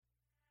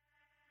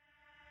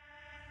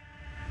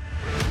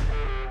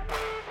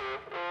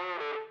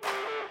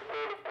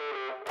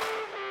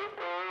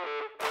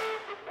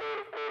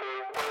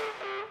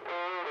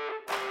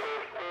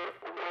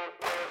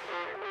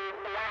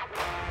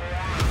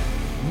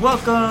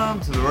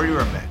Welcome to the Rody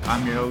Runback.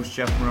 I'm your host,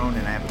 Jeff Marone,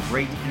 and I have a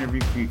great interview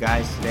for you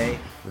guys today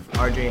with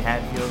RJ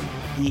Hadfield.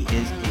 He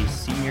is a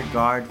senior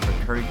guard for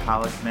Curry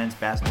College men's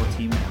basketball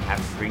team, and I'm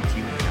happy to bring to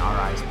you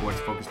an RI Sports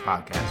Focus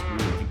podcast.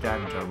 We will deep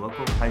dive into our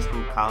local high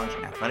school, college,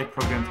 and athletic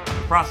programs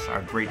across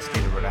our great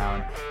state of Rhode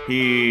Island.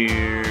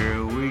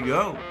 Here we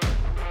go.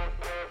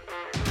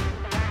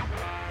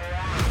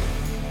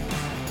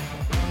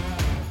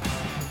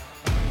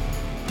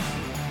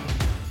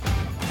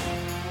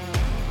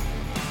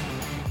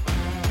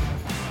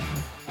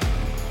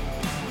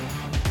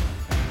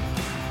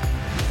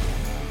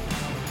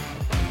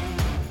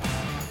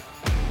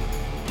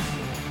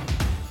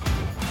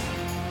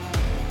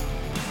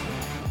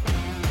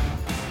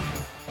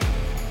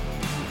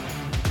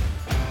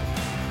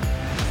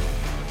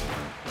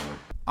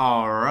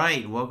 All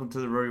right, welcome to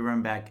the Rody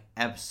Runback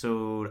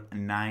episode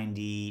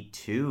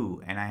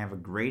 92, and I have a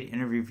great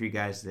interview for you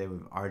guys today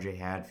with RJ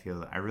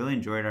Hadfield. I really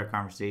enjoyed our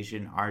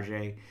conversation.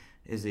 RJ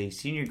is a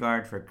senior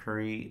guard for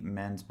Curry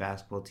men's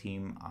basketball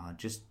team.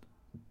 Just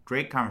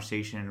great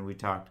conversation. We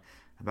talked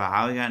about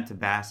how he got into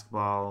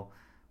basketball,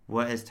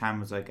 what his time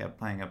was like at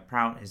playing at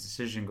Prout, his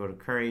decision to go to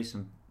Curry,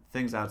 some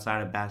things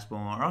outside of basketball.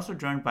 And we're also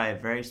joined by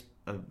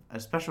a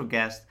special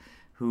guest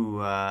who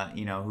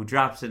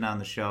drops in on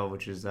the show,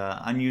 which is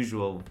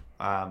unusual,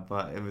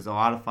 but it was a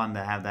lot of fun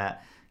to have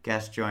that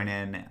guest join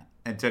in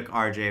and took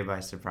RJ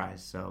by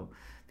surprise. So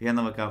be on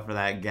the lookout for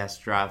that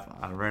guest drop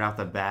right off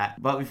the bat.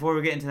 But before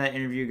we get into that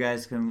interview, you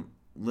guys can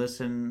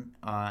listen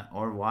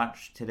or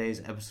watch today's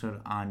episode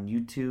on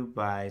YouTube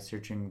by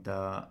searching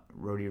the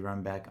Rody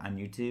Runback on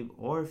YouTube.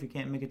 Or if you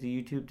can't make it to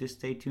YouTube, just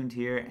stay tuned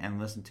here and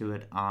listen to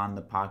it on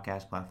the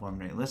podcast platform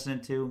that you're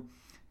listening to.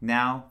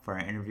 Now for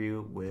our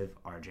interview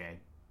with RJ.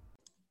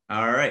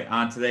 All right,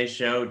 on today's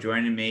show,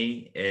 joining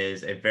me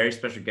is a very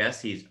special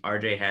guest. He's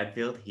RJ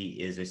Hadfield. He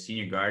is a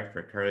senior guard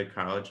for Curry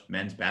College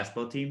men's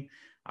basketball team.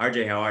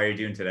 RJ, how are you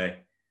doing today?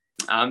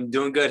 I'm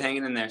doing good,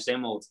 hanging in there,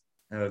 same old.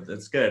 Oh,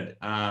 that's good.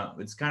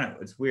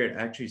 It's weird.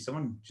 Actually,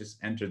 someone just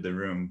entered the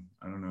room.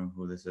 I don't know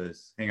who this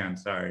is. Hang on,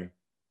 sorry.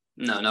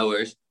 No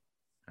worries.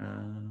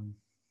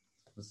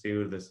 Let's see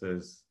who this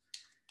is.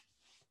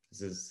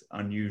 This is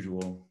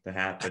unusual to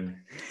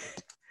happen.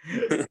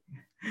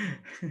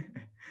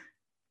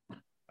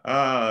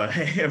 How'd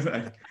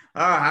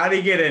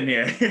he get in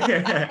here?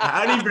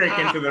 How'd he break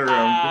into the room?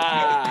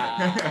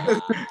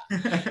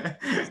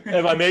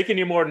 Am I making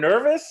you more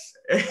nervous?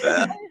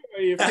 Or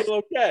you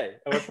feel okay?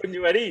 Am I putting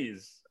you at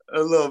ease?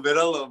 A little bit.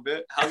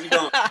 How's it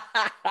going?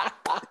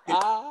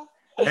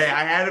 Hey,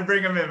 I had to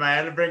bring him in,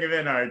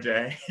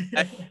 RJ.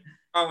 What's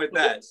wrong with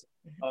that?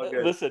 All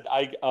good. Listen,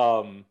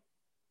 I'm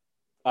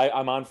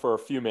on for a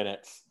few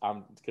minutes,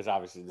 because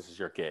obviously this is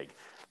your gig.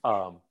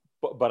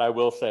 But I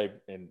will say,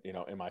 in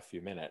my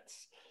few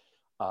minutes,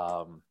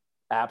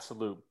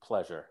 absolute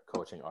pleasure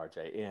coaching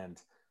RJ,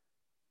 and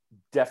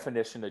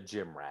definition of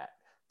gym rat.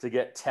 To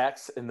get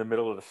texts in the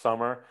middle of the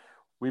summer,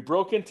 we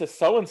broke into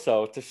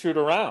so-and-so to shoot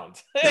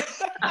around.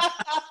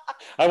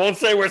 I won't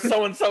say where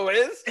so-and-so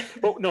is,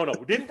 but no,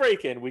 we didn't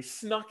break in. We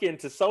snuck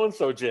into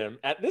so-and-so gym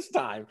at this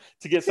time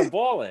to get some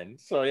ball in.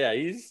 So yeah,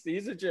 he's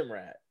a gym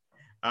rat.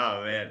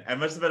 Oh man, it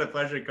must have been a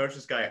pleasure to coach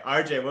this guy.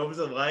 RJ, what was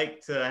it like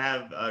to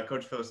have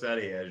Coach Phil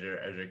Steady as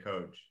your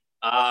coach?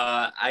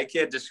 I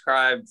can't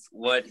describe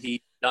what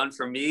he done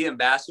for me in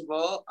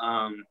basketball.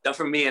 Done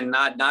for me, and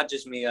not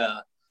just me.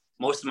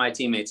 Most of my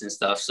teammates and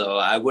stuff. So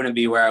I wouldn't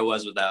be where I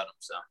was without him.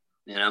 So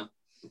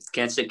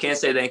can't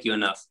say thank you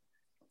enough.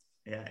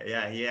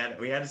 Yeah.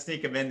 We had to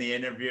sneak him in the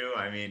interview.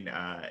 I mean,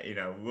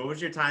 what was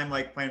your time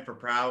like playing for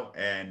Prout,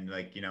 and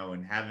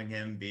and having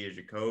him be as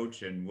your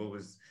coach, and what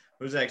was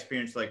that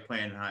experience like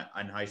playing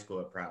in high school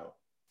at Prout?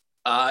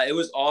 It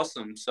was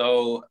awesome.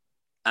 So,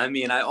 I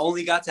mean, I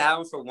only got to have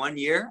him for 1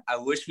 year. I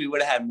wish we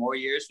would have had more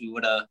years. We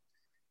would have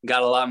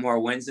got a lot more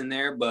wins in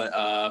there. But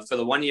for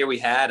the 1 year we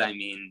had, I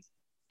mean,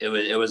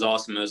 it was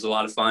awesome. It was a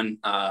lot of fun.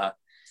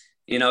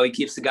 He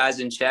keeps the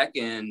guys in check,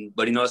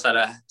 but he knows how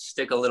to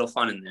stick a little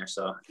fun in there.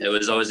 So it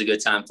was always a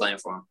good time playing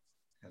for him.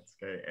 That's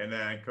great. And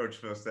then Coach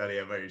Phil Steady,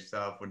 how about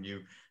yourself? When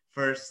you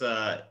first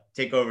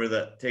take over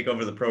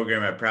the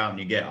program at Prout and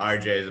you get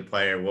RJ as a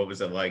player, what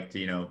was it like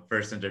to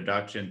first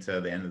introduction to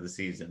the end of the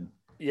season?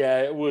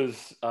 Yeah, it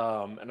was,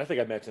 and I think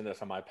I mentioned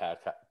this on my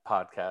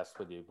podcast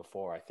with you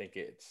before.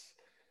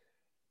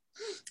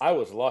 I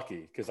was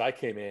lucky because I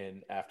came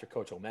in after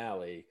Coach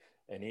O'Malley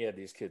and he had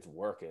these kids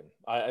working.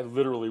 I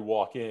literally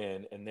walk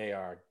in and they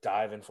are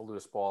diving for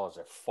loose balls,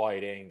 they're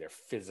fighting, they're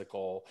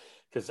physical.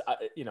 Because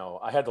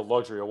I had the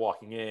luxury of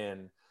walking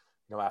in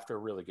after a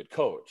really good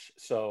coach.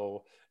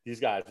 So these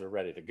guys are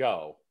ready to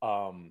go.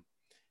 And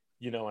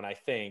I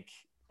think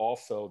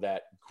also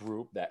that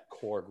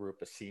core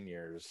group of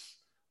seniors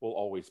will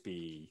always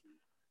be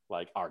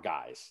like our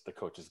guys, the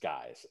coach's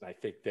guys. And I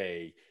think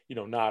they,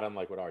 not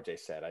unlike what RJ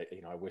said,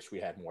 I wish we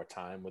had more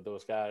time with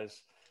those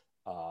guys.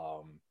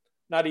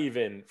 Not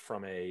even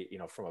from a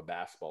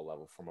basketball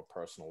level, from a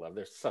personal level.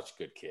 They're such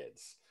good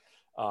kids.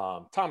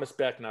 Thomas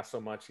Beck, not so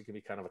much. He can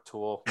be kind of a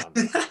tool.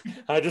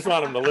 I just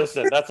want him to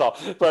listen. That's all.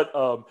 But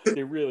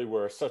they really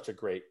were such a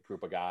great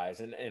group of guys.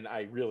 And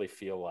I really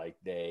feel like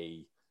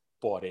they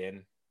bought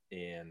in.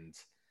 And,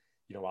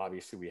 you know,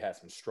 obviously we had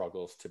some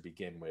struggles to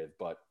begin with,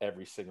 but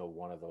every single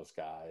one of those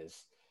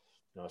guys,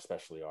 you know,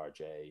 especially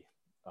RJ,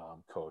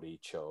 Cody,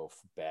 Chof,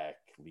 Beck,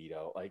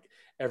 Lito, like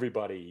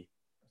everybody,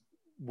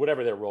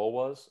 whatever their role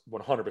was,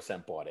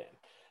 100% bought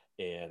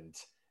in. And,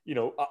 you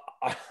know,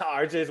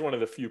 RJ is one of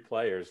the few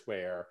players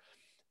where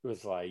it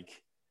was like,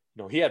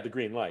 you know, he had the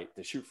green light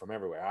to shoot from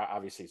everywhere.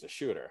 Obviously, he's a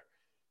shooter.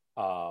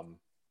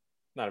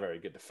 Not a very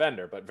good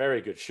defender, but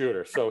very good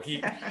shooter. So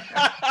he,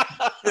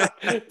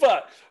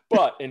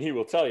 and he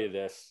will tell you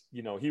this,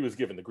 you know, he was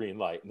given the green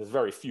light. And there's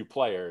very few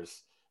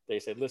players. They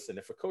said, listen,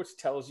 if a coach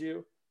tells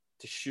you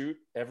to shoot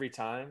every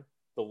time,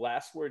 the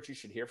last words you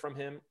should hear from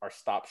him are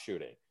stop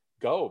shooting.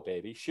 Go,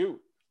 baby, shoot.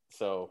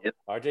 So yep.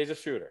 RJ's a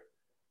shooter.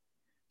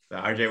 So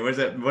RJ, what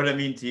does it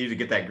mean to you to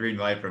get that green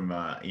light from,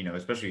 you know,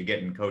 especially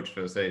getting Coach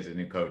Phil Say as a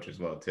new coach as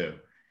well, too?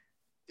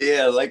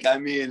 Yeah, like, I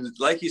mean,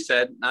 like you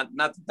said, not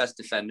the best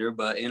defender,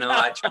 but, you know,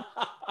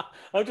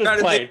 I'm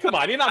just playing. Come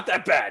on, you're not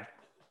that bad.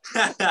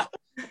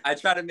 I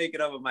try to make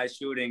it up with my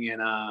shooting.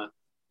 And,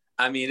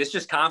 I mean, it's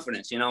just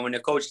confidence. You know, when the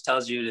coach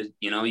tells you to,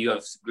 you know, you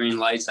have green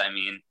lights, I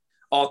mean,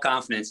 all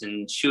confidence,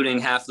 and shooting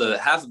half of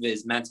it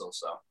is mental.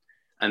 So,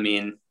 I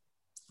mean,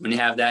 when you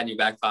have that in your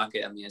back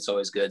pocket, I mean, it's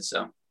always good.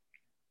 So.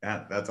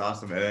 Yeah, that's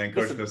awesome. And then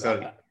Coach Phil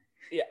Say.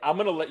 Yeah, I'm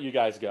going to let you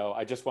guys go.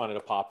 I just wanted to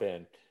pop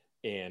in.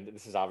 And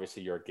this is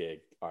obviously your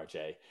gig,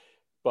 RJ.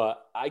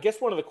 But I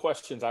guess one of the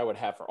questions I would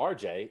have for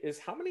RJ is,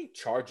 how many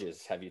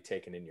charges have you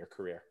taken in your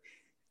career?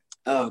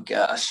 Oh,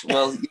 gosh.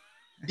 Well,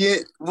 yeah,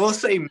 we'll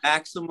say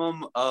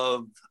maximum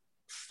of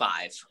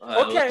 5.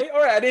 Okay.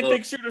 All right. I didn't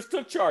think shooters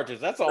took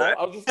charges. That's all.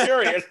 I was just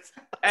curious.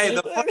 Hey,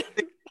 the funny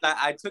thing is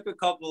I took a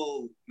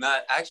couple,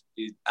 not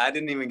actually, I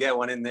didn't even get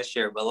one in this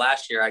year, but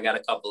last year I got a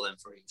couple in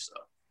for you. So.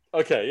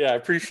 Okay, yeah, I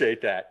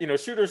appreciate that. You know,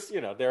 shooters, you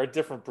know, they're a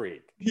different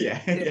breed.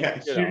 Yeah.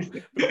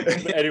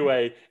 But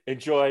anyway,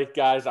 enjoy,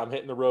 guys. I'm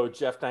hitting the road.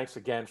 Jeff, thanks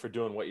again for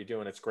doing what you're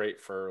doing. It's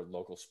great for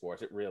local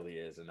sports. It really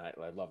is, and I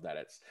love that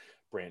it's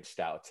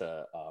branched out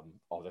to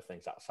other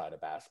things outside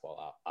of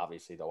basketball.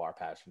 Obviously, though, our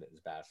passion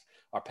is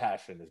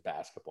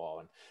basketball.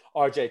 And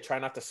RJ, try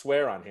not to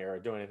swear on here or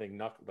do anything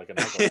like a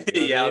knuckle.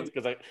 You know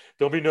because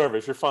don't be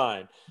nervous. You're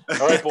fine.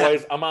 All right,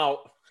 boys, I'm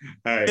out.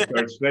 All right,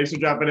 Coach. Thanks for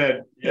dropping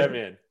in. Yeah,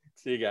 man.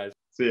 See you guys.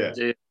 See ya.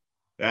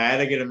 I had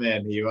to get him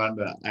in.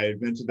 I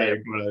mentioned that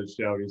in front of the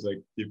show. He's like,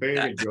 "Do you think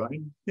I can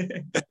join?"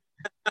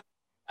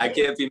 I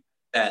can't be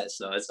that,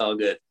 so it's all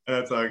good.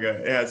 That's all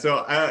good. Yeah.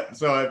 So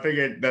I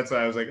figured that's why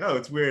I was like, "Oh,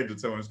 it's weird that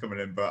someone's coming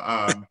in."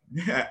 But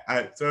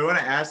so I want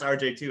to ask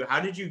RJ too. How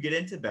did you get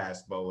into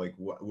basketball? Like,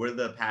 where did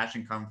the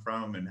passion come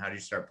from, and how did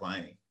you start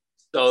playing?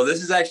 So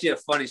this is actually a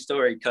funny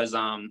story because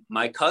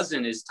my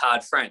cousin is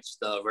Todd French,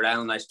 the Rhode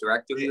Island Knights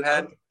director who you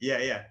had.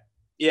 Yeah.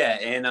 Yeah,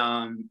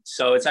 and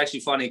so it's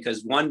actually funny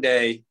because one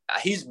day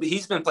he's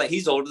been playing.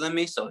 He's older than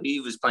me, so he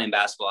was playing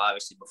basketball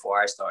obviously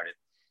before I started.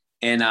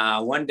 And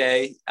one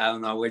day, I don't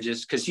know, we're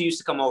just because he used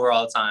to come over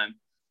all the time,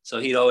 so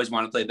he'd always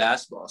want to play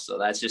basketball. So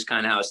that's just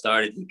kind of how it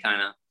started. He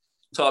kind of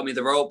taught me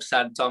the ropes,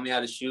 taught me how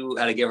to shoot,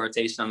 how to get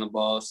rotation on the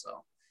ball.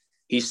 So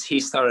he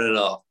started it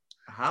all.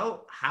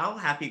 How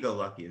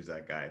happy-go-lucky is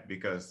that guy?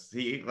 Because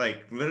he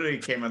like literally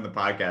came on the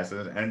podcast and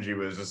his energy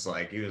was just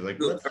like he was like,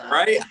 what's up?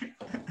 Right.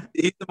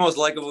 He's the most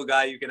likable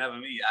guy you can ever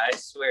meet. I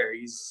swear,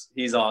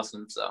 he's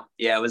awesome. So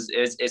yeah,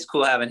 it's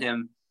cool having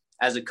him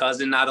as a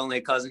cousin. Not only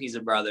a cousin, he's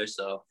a brother.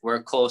 So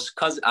we're close.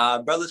 Cousin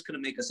brothers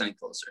couldn't make us any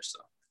closer. So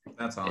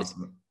that's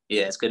awesome.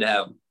 It's good to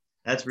have him.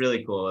 That's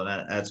really cool.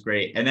 And that's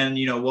great. And then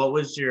what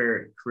was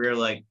your career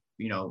like?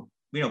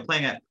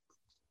 Playing at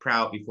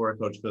Prout before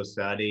Coach Phil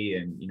Study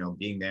and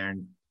being there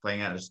and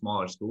playing at a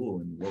smaller school,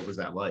 and what was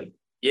that like?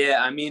 Yeah,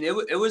 I mean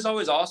it was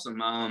always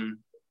awesome.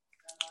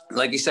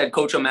 Like you said,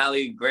 Coach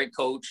O'Malley, great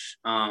coach.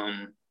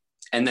 And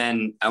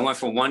then I went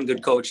from one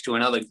good coach to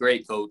another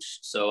great coach.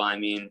 So I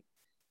mean,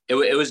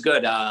 it was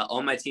good.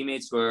 All my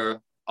teammates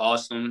were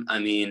awesome. I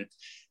mean,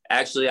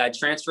 actually, I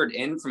transferred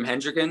in from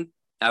Hendricken.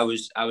 I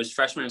was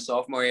freshman and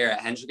sophomore year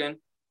at Hendricken.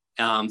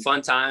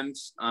 Fun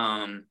times.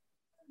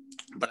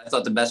 But I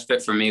thought the best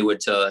fit for me would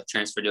to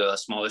transfer to a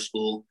smaller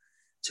school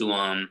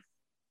to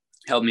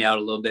help me out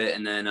a little bit.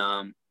 And then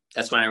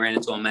that's when I ran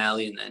into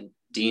O'Malley, and then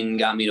Dean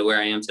got me to where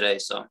I am today.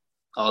 So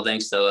all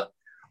thanks to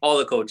all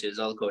the coaches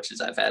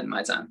I've had in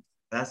my time.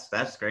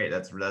 That's great.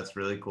 That's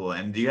really cool.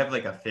 And do you have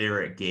like a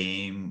favorite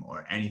game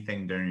or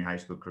anything during your high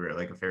school career,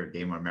 like a favorite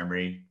game or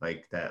memory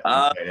like that?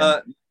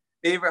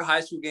 Favorite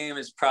high school game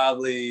is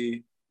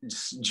probably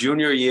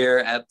junior year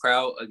at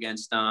Prout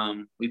against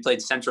we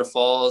played Central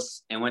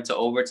Falls and went to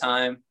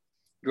overtime.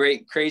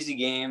 Great, crazy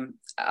game.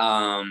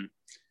 That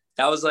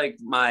was like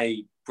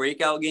my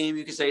breakout game,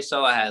 you could say.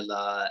 So I had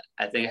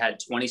I think I had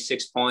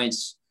 26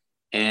 points,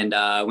 and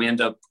we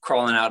ended up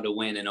crawling out to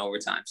win in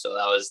overtime. So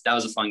that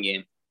was a fun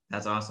game.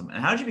 That's awesome.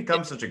 And how did you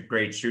become such a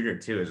great shooter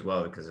too, as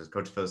well? Because as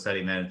Coach Phil said,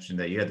 he mentioned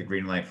that you had the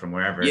green light from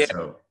wherever. Yeah.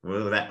 So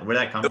where'd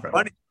that come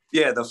from?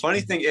 Yeah, the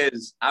funny thing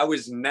is, I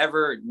was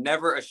never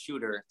a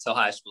shooter till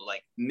high school.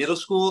 Like middle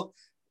school,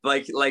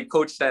 like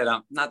Coach said,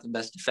 I'm not the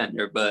best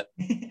defender, but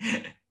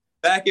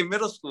back in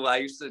middle school, I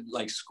used to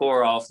like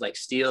score off like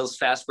steals,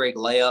 fast break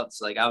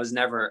layups. Like I was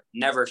never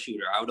a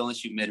shooter. I would only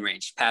shoot mid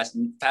range, past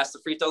the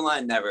free throw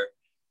line, never.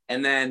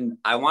 And then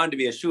I wanted to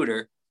be a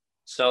shooter,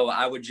 so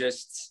I would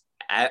just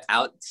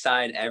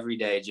outside every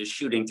day, just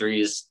shooting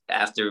threes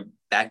after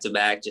back to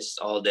back, just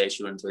all day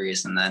shooting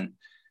threes, and then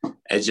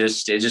it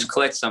just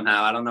clicked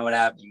somehow. I don't know what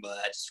happened, but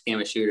I just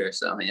became a shooter.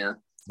 So yeah.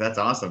 That's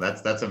awesome.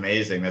 That's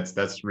amazing.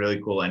 That's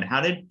really cool. And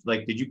how did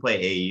you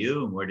play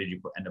AAU, and where did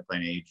you end up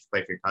playing AAU? Did you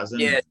play for your cousin?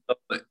 Yeah, so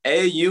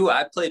AAU,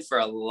 I played for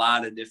a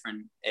lot of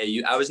different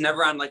AAU. I was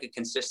never on like a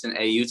consistent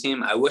AAU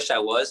team. I wish I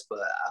was, but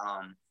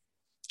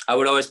I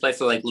would always play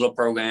for like little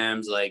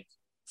programs. Like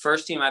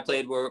first team I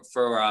played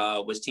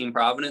for was Team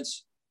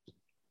Providence.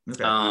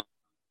 Okay.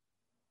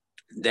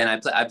 Then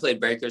I played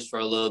Breakers for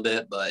a little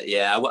bit, but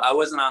yeah, I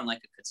wasn't on like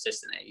a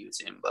consistent AAU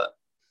team, but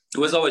it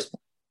was always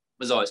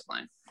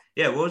playing.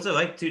 Yeah, what was it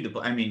like to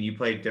play? I mean, you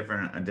played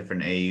different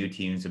AAU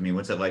teams. I mean,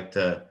 what's it like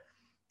to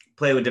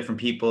play with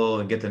different people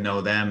and get to know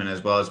them, and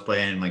as well as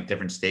play in like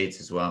different states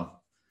as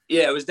well?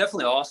 Yeah, it was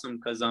definitely awesome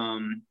because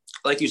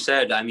like you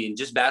said, I mean,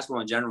 just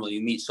basketball in general,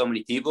 you meet so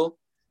many people.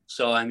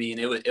 So I mean,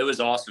 it was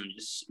awesome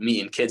just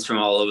meeting kids from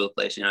all over the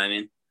place. You know what I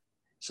mean?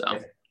 So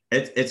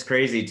it's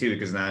crazy too,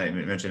 because now you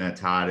mentioned that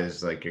Todd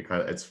is like your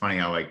cousin. It's funny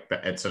how like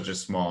it's such a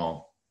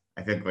small.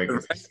 I think like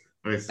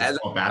it's a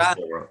small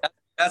basketball world.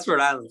 That's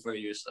Rhode Island for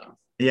you, so.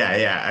 Yeah,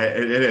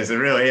 it is. It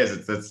really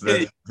is.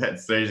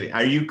 That's crazy.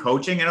 Are you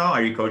coaching at all?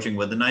 Are you coaching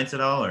with the Knights at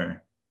all,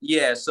 or?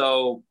 Yeah,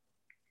 so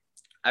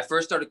I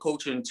first started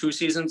coaching 2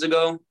 seasons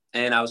ago,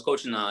 and I was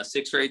coaching a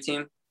 6th grade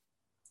team.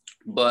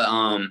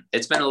 But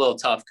it's been a little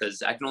tough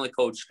because I can only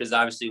coach because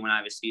obviously when I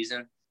have a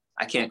season,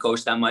 I can't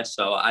coach that much.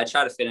 So I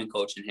try to fit in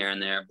coaching here and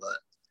there, but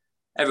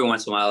every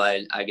once in a while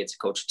I get to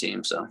coach a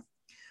team. So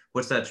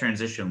what's that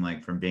transition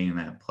like from being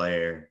that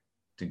player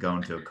to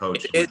going to a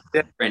coach? It's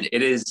different.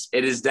 It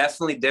is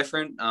definitely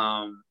different.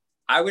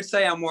 I would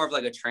say I'm more of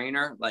like a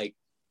trainer. Like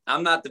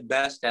I'm not the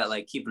best at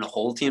like keeping a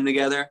whole team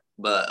together,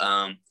 but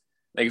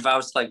like if I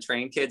was to like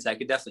train kids, I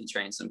could definitely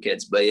train some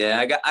kids. But yeah,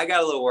 I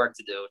got a little work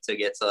to do to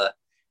get to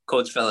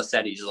Coach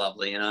Felicetti's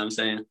level. You know what I'm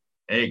saying?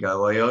 There you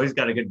go. Well, you always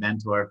got a good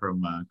mentor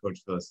from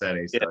Coach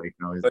Felicetti, so you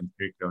can always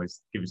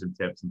give you some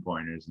tips and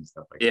pointers and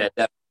stuff like that. Yeah,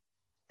 definitely.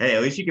 Hey,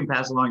 at least you can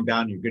pass along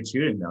down your good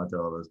shooting though to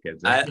all those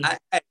kids. I'm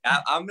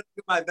gonna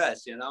do my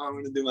best. You know, I'm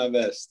gonna do my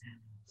best.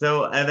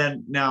 So, and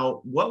then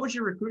now, what was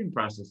your recruiting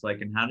process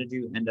like, and how did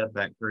you end up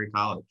at Curry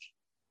College?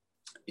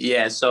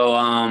 Yeah, so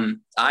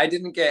I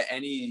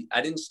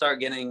didn't start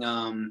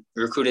getting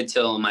recruited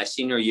till my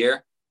senior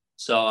year,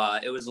 so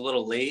it was a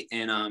little late,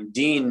 and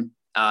Dean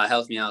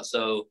helped me out.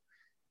 So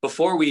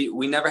before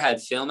we never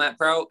had film at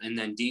Pro, and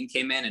then Dean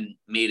came in and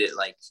made it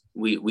like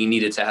we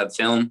needed to have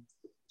film.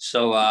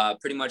 So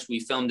pretty much we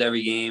filmed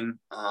every game,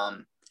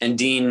 and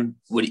Dean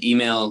would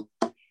email.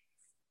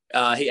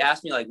 He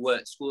asked me like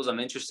what schools I'm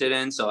interested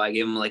in, so I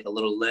gave him like a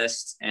little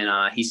list,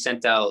 and he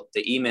sent out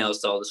the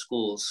emails to all the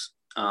schools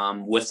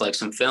with like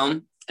some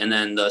film, and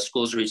then the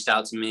schools reached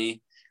out to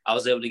me. I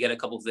was able to get a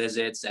couple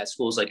visits at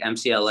schools like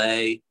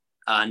MCLA,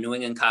 New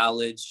England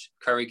College,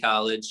 Curry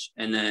College,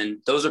 and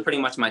then those are pretty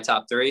much my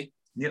top 3.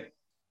 Yep.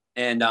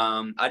 And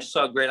I just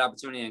saw a great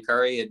opportunity in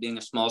Curry, it being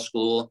a small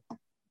school,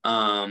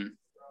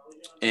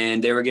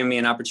 and they were giving me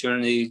an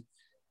opportunity.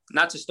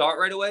 Not to start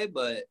right away,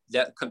 but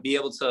that could be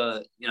able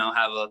to,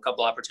 have a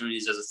couple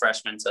opportunities as a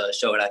freshman to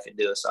show what I could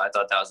do. So I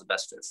thought that was the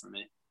best fit for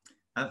me.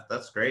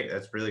 That's great.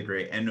 That's really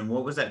great. And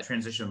what was that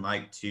transition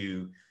like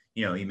to,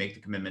 you make the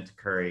commitment to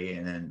Curry,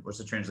 and then what's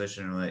the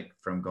transition like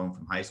from going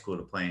from high school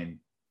to playing,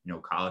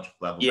 college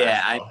level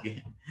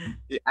basketball?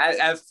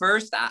 At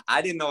first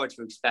I didn't know what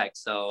to expect.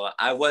 So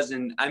I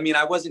wasn't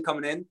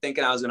coming in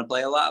thinking I was going to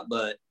play a lot,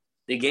 but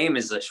the game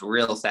is just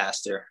real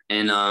faster.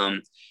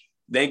 And,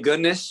 thank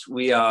goodness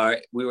we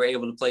were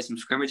able to play some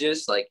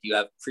scrimmages. Like you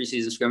have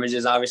preseason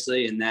scrimmages,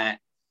 obviously. And that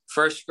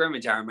first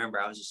scrimmage, I remember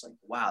I was just like,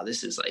 wow,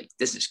 this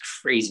is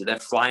crazy. They're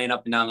flying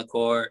up and down the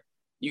court.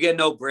 You get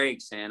no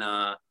breaks. And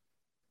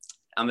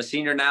I'm a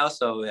senior now,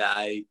 so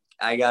I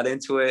got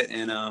into it,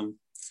 and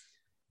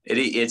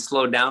it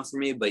slowed down for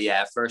me. But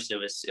yeah, at first it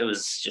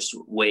was just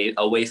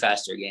a way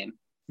faster game.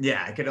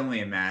 Yeah, I could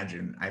only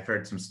imagine. I've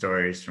heard some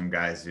stories from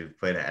guys who've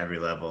played at every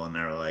level, and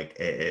they're like,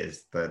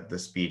 the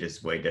speed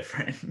is way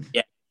different.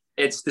 Yeah,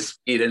 it's the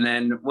speed. And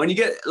then when you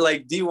get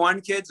like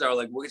D1 kids are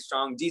like wicked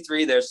strong.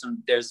 D3, there's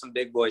some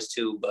big boys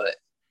too, but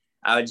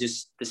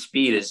the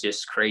speed is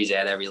just crazy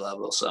at every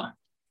level. So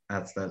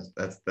it's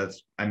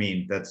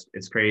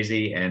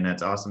crazy, and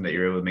that's awesome that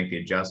you're able to make the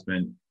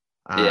adjustment.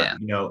 Yeah.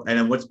 And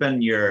then what's been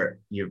your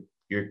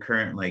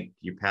current, like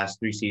your past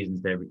 3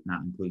 seasons there,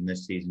 not including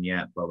this season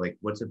yet, but like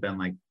what's it been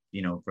like,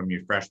 from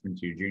your freshman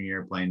to your junior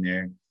year playing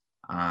there,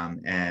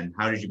 and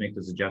how did you make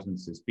those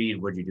adjustments to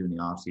speed? What did you do in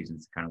the off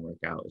seasons to kind of work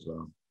out as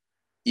well?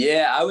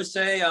 Yeah, I would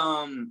say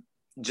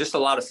just a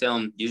lot of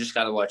film. You just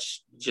gotta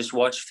watch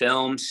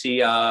film,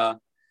 see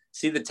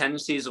see the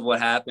tendencies of what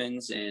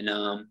happens. And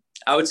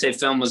I would say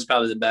film was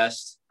probably the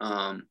best.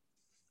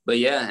 But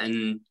yeah,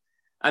 and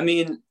I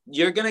mean,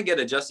 you're going to get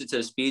adjusted to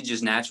the speed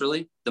just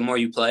naturally the more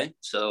you play.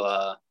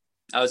 So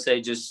I would say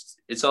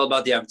it's all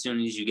about the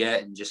opportunities you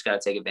get, and just got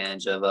to take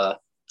advantage of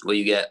what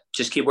you get.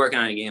 Just keep working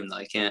on your game, though.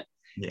 You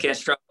can't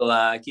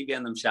struggle, keep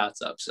getting them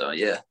shots up. So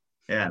yeah.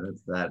 Yeah,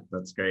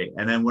 that's great.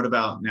 And then what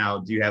about now?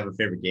 Do you have a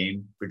favorite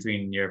game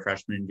between your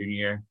freshman and junior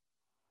year?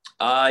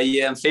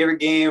 Yeah, favorite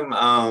game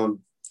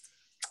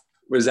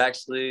was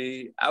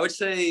actually, I would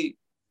say,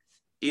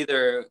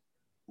 either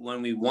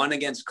when we won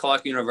against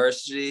Clark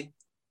University.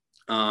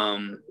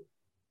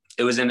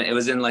 It was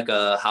in like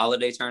a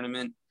holiday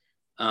tournament.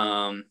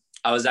 I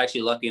was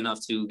actually lucky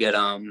enough to get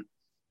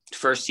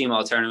first team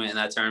all tournament in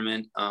that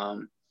tournament.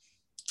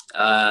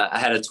 I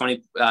had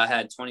 20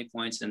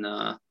 points,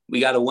 and we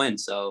got a win.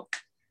 So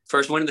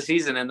first win of the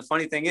season. And the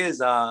funny thing is,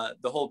 the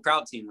whole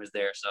Prout team was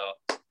there. So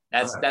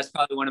that's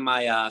probably one of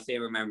my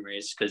favorite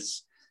memories,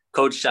 because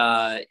Coach,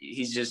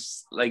 he's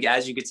just like,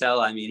 as you could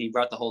tell, I mean, he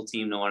brought the whole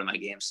team to one of my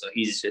games. So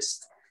he's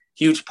just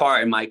huge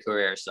part in my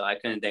career. So I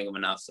couldn't thank him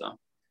enough. So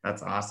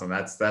that's awesome.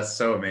 That's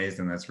so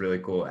amazing. That's really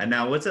cool. And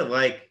now what's it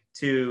like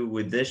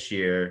with this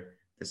year,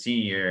 the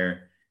senior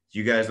year?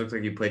 You guys look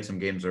like you played some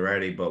games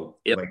already, but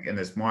like in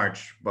this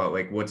March, but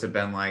like, what's it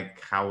been like?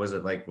 How was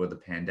it like with the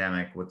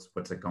pandemic? What's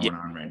it going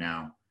on right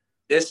now?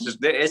 It's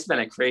been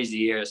a crazy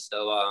year.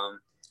 So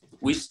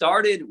we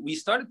started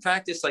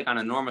practice like on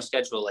a normal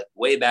schedule, like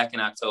way back in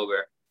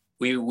October.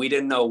 We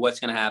didn't know what's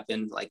gonna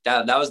happen. Like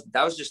that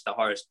was just the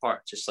hardest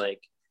part. Just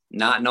like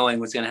not knowing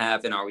what's gonna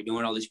happen. Are we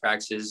doing all these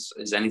practices?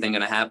 Is anything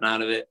gonna happen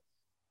out of it?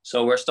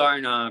 So we're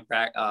starting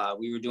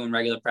we were doing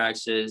regular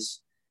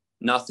practices.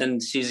 Nothing.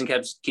 Season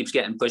keeps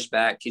getting pushed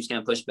back. We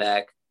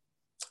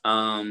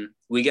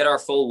get our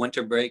full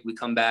winter break. We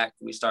come back.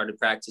 We started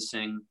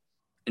practicing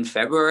in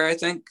February, I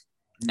think.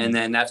 And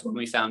then that's when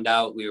we found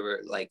out. We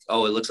were like,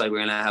 oh, it looks like we're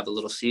going to have a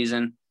little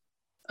season.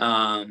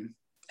 And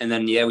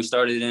then, we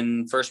started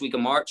in first week of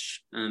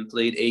March and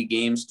played 8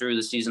 games through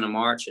the season of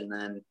March. And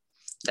then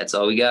that's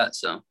all we got.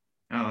 So.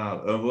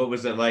 What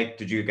was it like?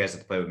 Did you guys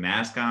have to play with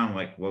mask on?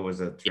 Like, what was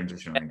the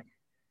transition like?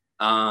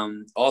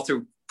 All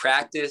through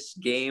practice,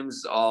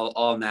 games,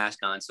 all mask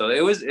on. So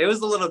it was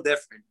a little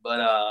different,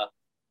 but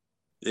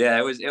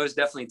it was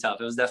definitely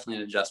tough. It was definitely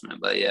an adjustment,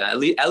 but yeah, at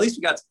least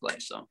we got to play.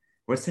 So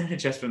what's that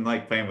adjustment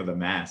like playing with a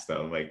mask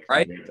though? Like,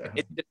 right?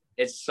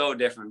 It's so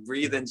different.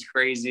 Breathing's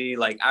crazy.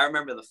 Like I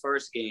remember the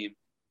first game,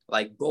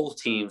 like both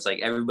teams,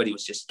 like everybody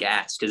was just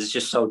gassed because it's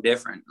just so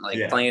different.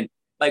 Like playing,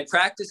 like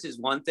practice is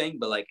one thing,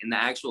 but like in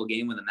the actual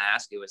game with a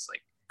mask, it was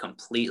like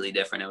completely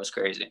different. It was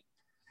crazy.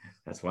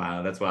 That's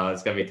wild. It's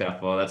gotta be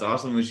tough. Well, that's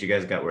awesome. At least you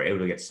guys were able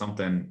to get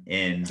something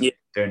in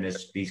during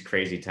these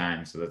crazy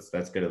times. So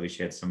that's good. At least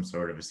you had some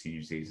sort of a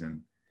senior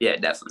season. Yeah,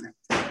 definitely.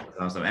 That's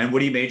awesome. And what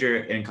do you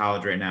major in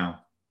college right now?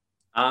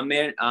 I'm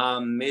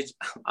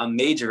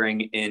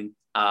majoring in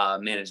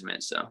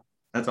management. So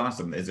that's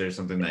awesome. Is there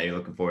something that you're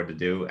looking forward to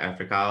do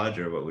after college,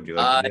 or what would you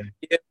like to do?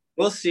 Yeah,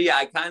 we'll see.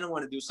 I kind of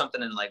want to do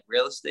something in like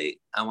real estate.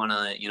 I want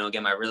to,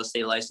 get my real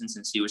estate license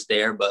and see what's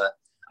there, but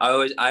I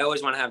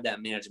always want to have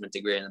that management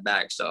degree in the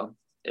back. So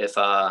if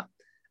I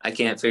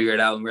can't figure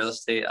it out in real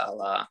estate,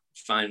 I'll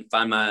find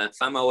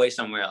my way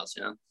somewhere else.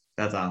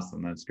 That's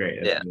awesome. That's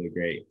great. That's really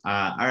great.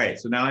 All right.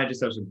 So now I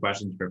just have some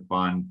questions for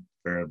fun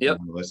for the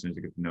listeners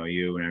to get to know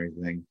you and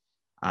everything.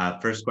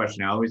 First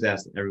question, I always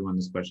ask everyone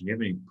this question: do you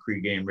have any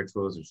pregame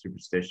rituals or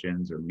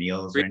superstitions or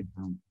meals or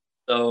anything?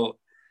 So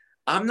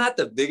I'm not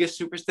the biggest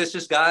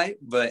superstitious guy,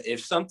 but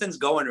if something's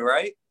going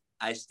right,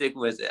 I stick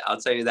with it. I'll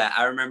tell you that.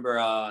 I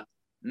remember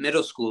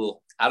middle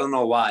school, I don't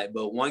know why,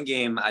 but one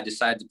game I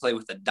decided to play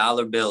with a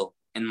dollar bill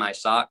in my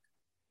sock.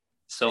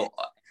 So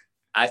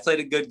I played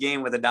a good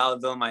game with a dollar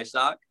bill in my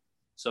sock.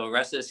 So the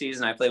rest of the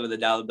season, I played with a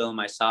dollar bill in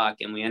my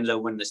sock, and we ended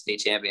up winning the state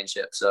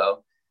championship.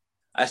 So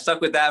I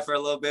stuck with that for a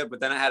little bit, but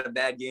then I had a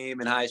bad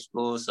game in high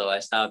school, so I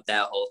stopped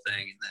that whole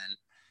thing. And then,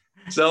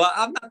 so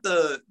I'm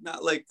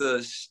not like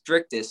the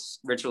strictest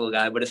ritual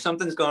guy, but if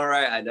something's going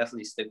right, I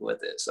definitely stick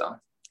with it. So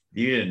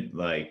you didn't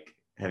like?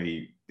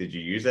 Did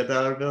you use that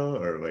dollar bill,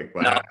 or like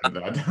what happened to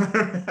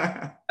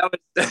that?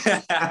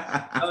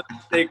 That was a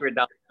sacred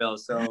dollar bill.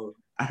 So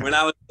when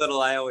I was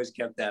little, I always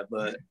kept that.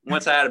 But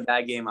once I had a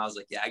bad game, I was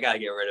like, yeah, I gotta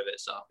get rid of it.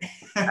 So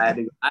I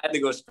had to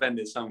go spend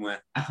it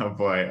somewhere. Oh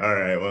boy! All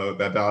right. Well,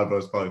 that dollar bill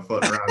is probably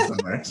floating around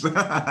somewhere. So. All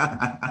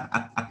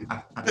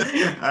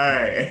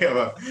right.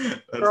 Well,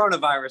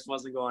 coronavirus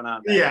wasn't going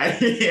on. Yeah.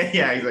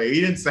 He's like,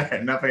 he didn't say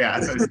it. Nothing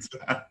happened.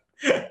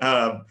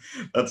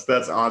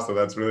 That's awesome.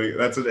 That's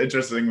an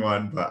interesting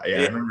one. But yeah,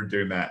 I remember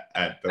doing that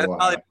at the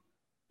Y.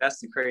 That's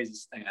the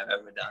craziest thing I've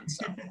ever done.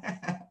 So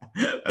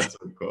that's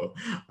so cool.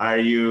 Are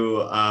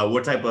you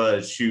what type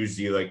of shoes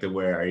do you like to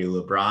wear? Are you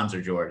LeBrons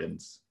or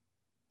Jordans?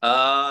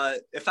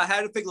 If I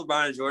had to pick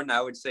LeBron or Jordan,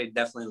 I would say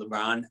definitely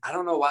LeBron. I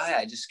don't know why.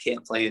 I just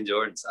can't play in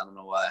Jordans. I don't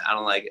know why. I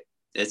don't like it.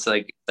 It's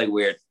like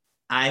weird.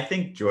 I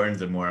think Jordans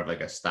are more of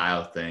like a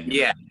style thing.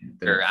 Yeah,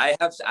 sure. I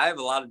have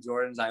a lot of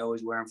Jordans. I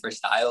always wear them for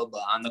style,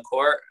 but on the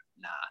court,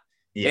 nah.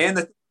 Yeah. And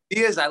the thing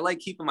is I like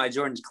keeping my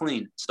Jordans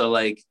clean. So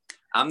like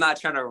I'm not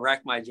trying to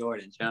wreck my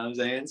Jordans. You know what I'm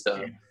saying?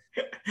 So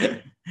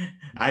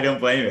I don't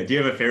blame it. Do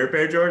you have a favorite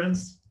pair of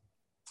Jordans?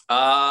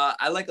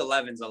 I like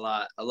 11s a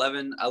lot.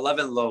 11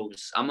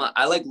 lows.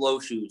 I like low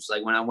shoes.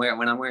 Like when I'm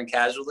wearing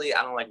casually,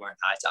 I don't like wearing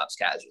high tops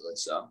casually.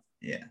 So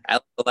Yeah. I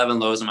like 11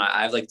 lows.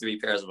 I have like 3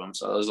 pairs of them.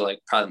 So those are like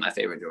probably my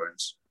favorite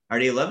Jordans. Are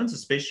the 11s the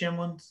Space Jam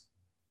ones?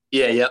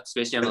 Yeah. Yep.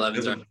 Space Jam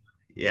 11s.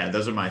 Yeah,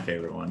 those are my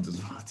favorite ones as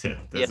well too.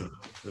 Those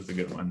are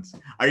good ones.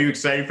 Are you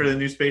excited for the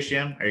new Space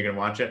Jam? Are you gonna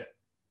watch it?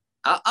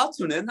 I'll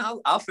tune in.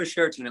 I'll for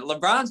sure tune in.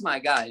 LeBron's my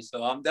guy,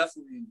 so I'll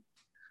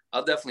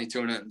definitely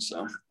tune in. So.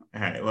 All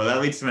right. Well, that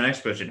leads to my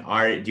next question.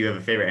 Do you have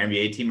a favorite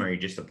NBA team, or are you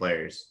just the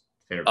players'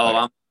 favorite?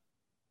 I'm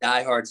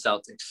diehard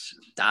Celtics.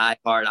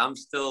 Diehard. I'm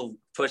still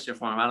pushing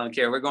for them. I don't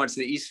care. We're going to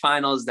the East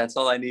Finals. That's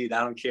all I need.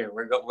 I don't care.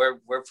 We're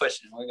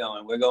pushing.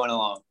 We're going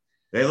along.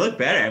 They look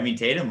better. I mean,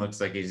 Tatum looks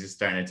like he's just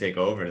starting to take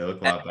over. They look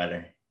a lot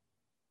better.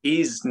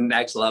 He's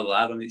next level.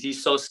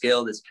 He's so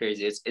skilled. It's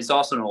crazy. It's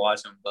awesome to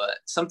watch him, but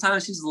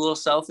sometimes he's a little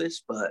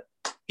selfish, but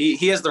he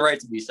has the right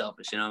to be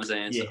selfish. You know what I'm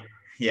saying? Yeah. So,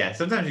 yeah.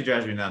 Sometimes he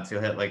drives me nuts.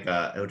 He'll hit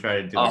he'll try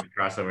to do a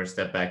crossover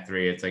step back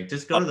 3. It's like,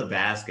 just go to the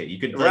basket. You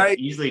could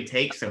easily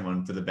take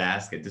someone to the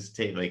basket. Just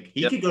take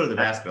he could go to the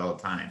basket all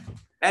the time.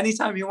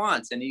 Anytime he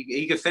wants, and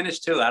he could finish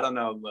too. I don't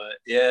know, but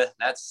yeah,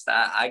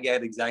 I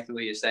get exactly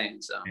what you're saying.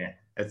 So yeah,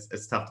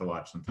 it's tough to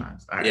watch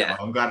sometimes. All right, yeah,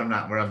 well, I'm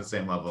glad we're on the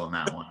same level on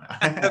that one.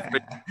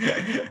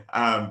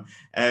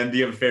 And do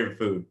you have a favorite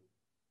food?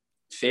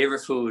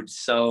 Favorite food.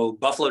 So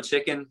buffalo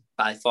chicken,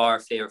 by far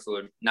favorite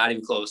food. Not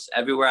even close.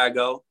 Everywhere I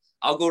go,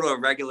 I'll go to a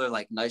regular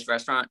nice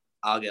restaurant.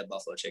 I'll get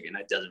buffalo chicken.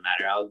 It doesn't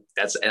matter.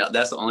 That's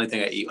the only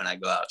thing I eat when I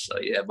go out. So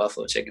yeah,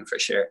 buffalo chicken for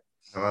sure.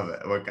 I love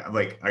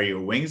it. Are you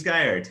a wings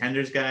guy or a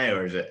tenders guy,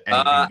 or is it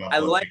anything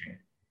buffalo chicken?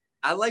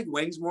 I like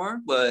wings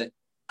more, but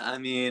I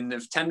mean,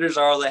 if tenders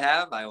are all they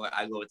have, I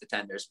go with the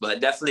tenders.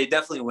 But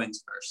definitely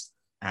wings first.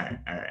 All right,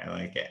 I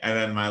like it. And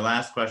then my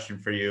last question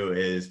for you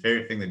is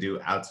favorite thing to do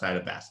outside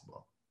of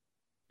basketball?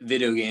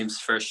 Video games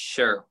for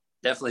sure.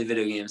 Definitely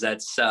video games.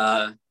 That's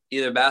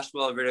either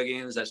basketball or video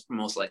games. That's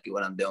most likely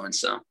what I'm doing.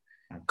 So,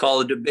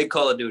 big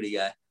Call of Duty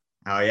guy.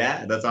 Oh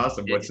yeah, that's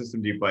awesome. What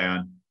system do you play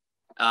on?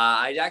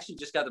 I actually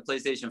just got the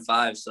PlayStation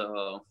 5,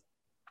 so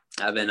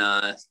I've been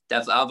I've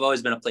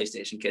always been a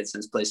PlayStation kid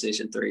since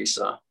PlayStation 3.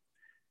 So,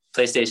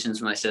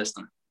 PlayStation's my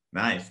system.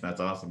 Nice, that's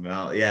awesome.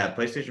 Well, yeah,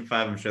 PlayStation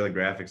 5. I'm sure the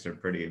graphics are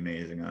pretty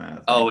amazing on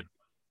that. Oh,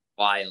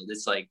 wild!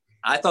 It's like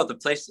I thought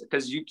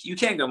because you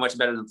can't go much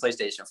better than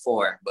PlayStation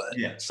 4, but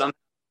yeah.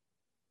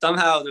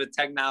 Somehow with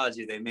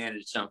technology they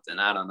managed something.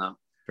 I don't know.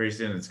 Pretty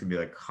soon it's gonna be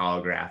like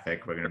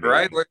holographic. We're gonna be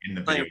we're in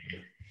the video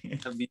game.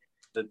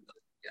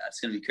 Yeah,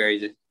 it's gonna be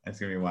crazy. That's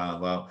gonna be wild.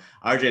 Well,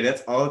 RJ,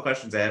 that's all the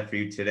questions I have for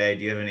you today.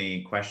 Do you have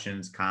any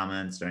questions,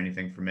 comments, or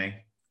anything for me?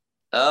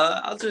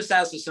 I'll just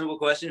ask a simple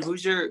question.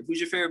 Who's your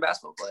favorite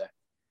basketball player?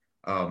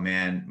 Oh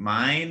man,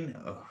 mine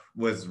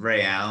was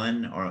Ray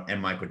Allen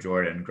and Michael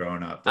Jordan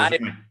growing up.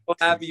 I'm so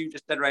happy you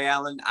just said Ray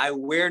Allen. I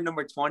wear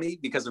number 20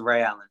 because of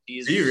Ray Allen. Do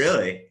you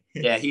really?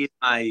 Yeah, he's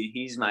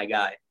my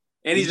guy,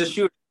 and he's a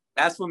shooter.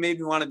 That's what made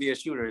me want to be a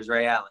shooter is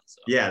Ray Allen.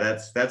 So. Yeah,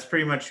 that's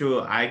pretty much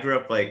who I grew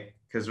up like.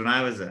 Because when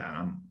I was,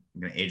 I'm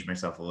gonna age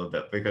myself a little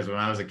bit because when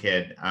I was a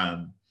kid,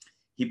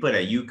 he played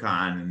at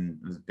UConn and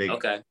was big.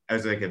 Okay. I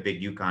was like a big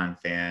UConn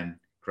fan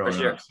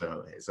growing up,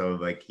 so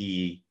like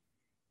he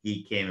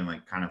came and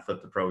like kind of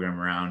flipped the program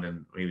around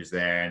and he was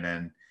there, and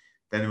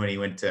then when he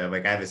went to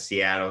I have a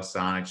Seattle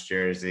Sonics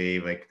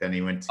jersey, then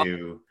he went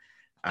to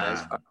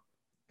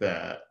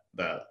the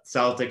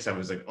Celtics. I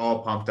was like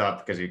all pumped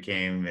up because he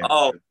came. And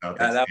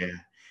Celtics,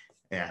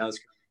 yeah. That was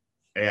cool.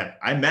 Yeah,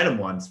 I met him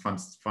once. Fun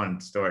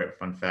story,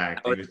 fun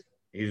fact.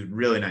 He was a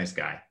really nice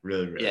guy.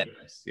 Really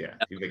nice. Yeah.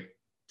 He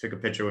took a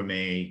picture with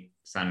me,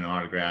 signed an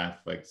autograph,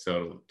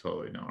 so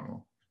totally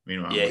normal.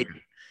 Meanwhile, him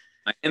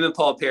and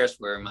Paul Pierce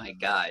were my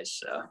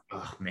guys. So.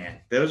 Oh man,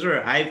 those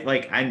were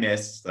I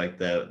missed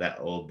that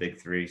old big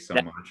three so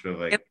much.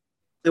 But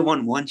they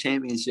won one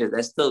championship.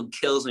 That still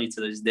kills me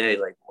to this day.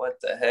 Like what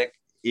the heck?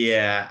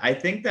 Yeah, I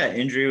think that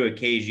injury with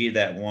KG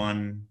that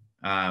one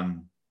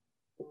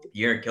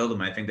year killed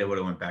him. I think they would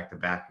have went back to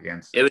back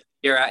against. It was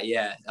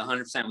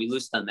 100%. We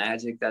lose to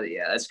Magic.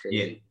 That's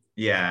crazy.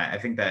 Yeah, I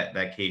think that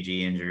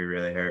KG injury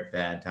really hurt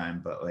bad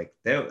time. But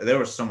they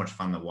were so much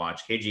fun to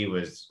watch. KG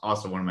was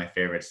also one of my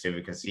favorites too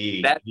because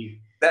that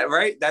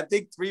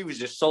big three was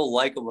just so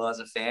likable as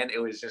a fan. It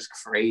was just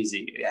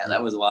crazy. Yeah,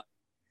 that was wild.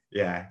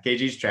 Yeah,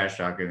 KG's trash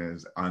talking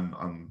is oh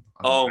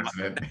my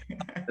God.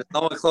 There's no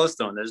one close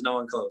to him. There's no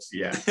one close.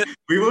 Yeah,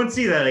 we won't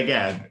see that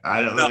again.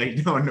 I don't know.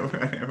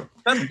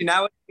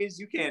 Nowadays,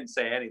 you can't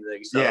say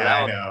anything. So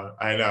yeah,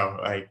 I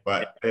know.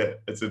 But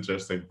it's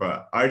interesting.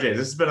 But RJ,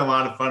 this has been a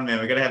lot of fun, man.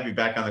 We gotta have you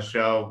back on the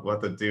show.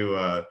 What to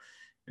do?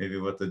 Maybe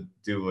what to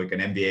do like an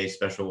NBA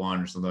special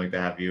one or something like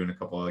that. Have you and a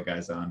couple other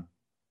guys on.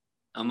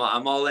 I'm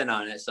all in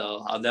on it.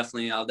 So I'll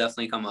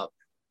definitely come up.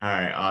 All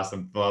right,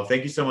 awesome. Well,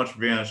 thank you so much for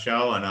being on the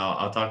show, and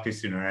I'll talk to you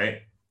soon. All right.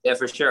 Yeah,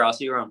 for sure. I'll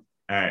see you around.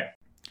 All right.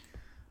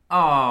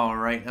 All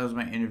right, that was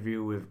my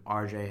interview with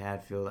RJ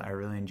Hadfield. I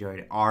really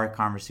enjoyed our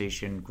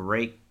conversation.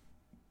 Great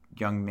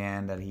young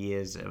man that he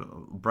is, a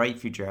bright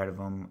future ahead of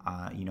him.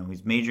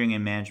 He's majoring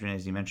in management,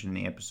 as you mentioned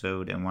in the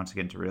episode, and wants to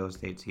get into real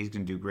estate. So he's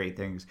going to do great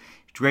things.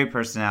 Great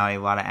personality,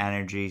 a lot of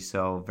energy.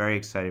 So very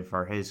excited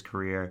for his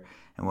career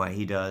and what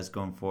he does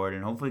going forward.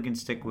 And hopefully he can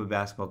stick with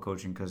basketball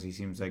coaching because he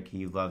seems like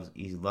he loves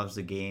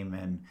the game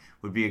and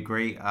would be a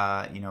great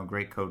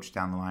great coach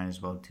down the line as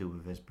well too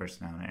with his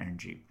personality and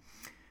energy.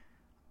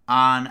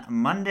 On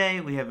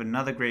Monday, we have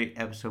another great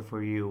episode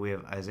for you. We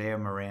have Isaiah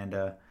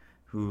Miranda,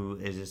 who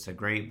is just a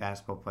great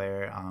basketball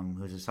player,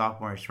 who's a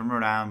sophomore. He's from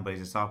Rhode Island, but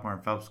he's a sophomore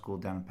in Phelps School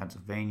down in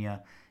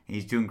Pennsylvania. And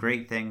he's doing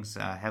great things,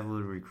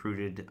 heavily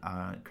recruited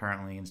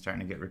currently and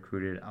starting to get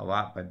recruited a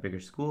lot by bigger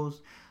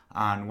schools.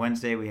 On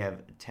Wednesday, we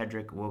have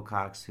Tedrick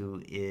Wilcox,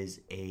 who is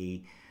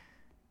a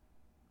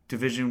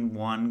Division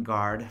I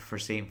guard for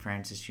St.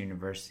 Francis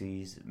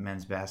University's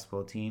men's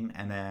basketball team.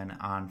 And then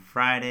on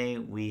Friday,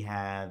 we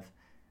have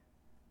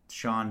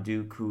Sean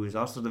Duke, who is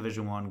also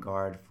Division I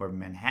guard for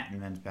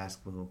Manhattan men's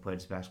basketball, who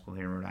plays basketball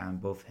here in Rhode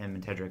Island. Both him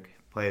and Tedrick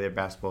play their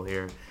basketball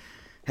here.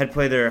 Had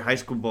played their high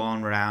school ball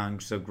in Rhode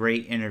Island, so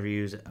great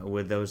interviews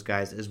with those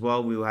guys. As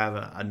well, we will have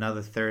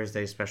another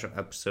Thursday special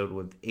episode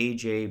with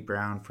A.J.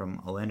 Brown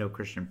from Orlando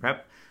Christian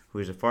Prep, who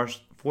is a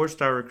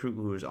four-star recruit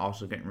who is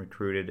also getting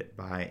recruited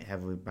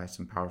heavily by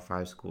some Power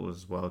 5 schools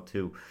as well,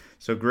 too.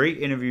 So great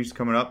interviews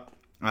coming up.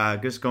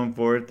 Just going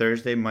forward,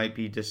 Thursday might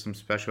be just some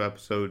special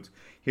episodes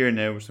here and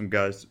there with some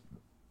guys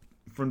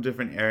from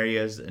different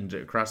areas and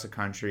across the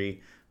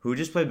country who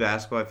just play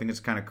basketball. I think it's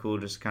kind of cool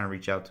just to kind of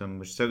reach out to them.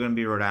 We're still going to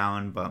be Rhode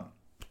Island, but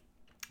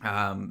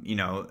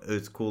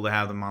it's cool to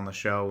have them on the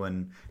show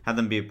and have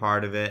them be a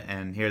part of it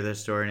and hear their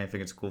story. And I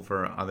think it's cool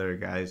for other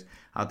guys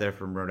out there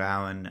from Rhode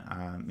Island,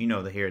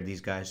 to hear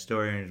these guys'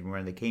 stories and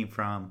where they came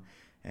from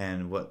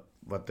and what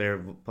they're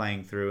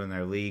playing through in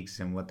their leagues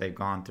and what they've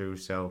gone through.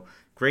 So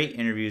great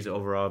interviews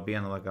overall. Be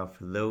on the lookout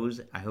for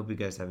those. I hope you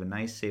guys have a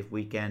nice, safe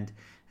weekend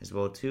as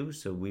well, too.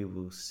 So we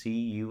will see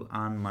you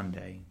on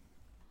Monday.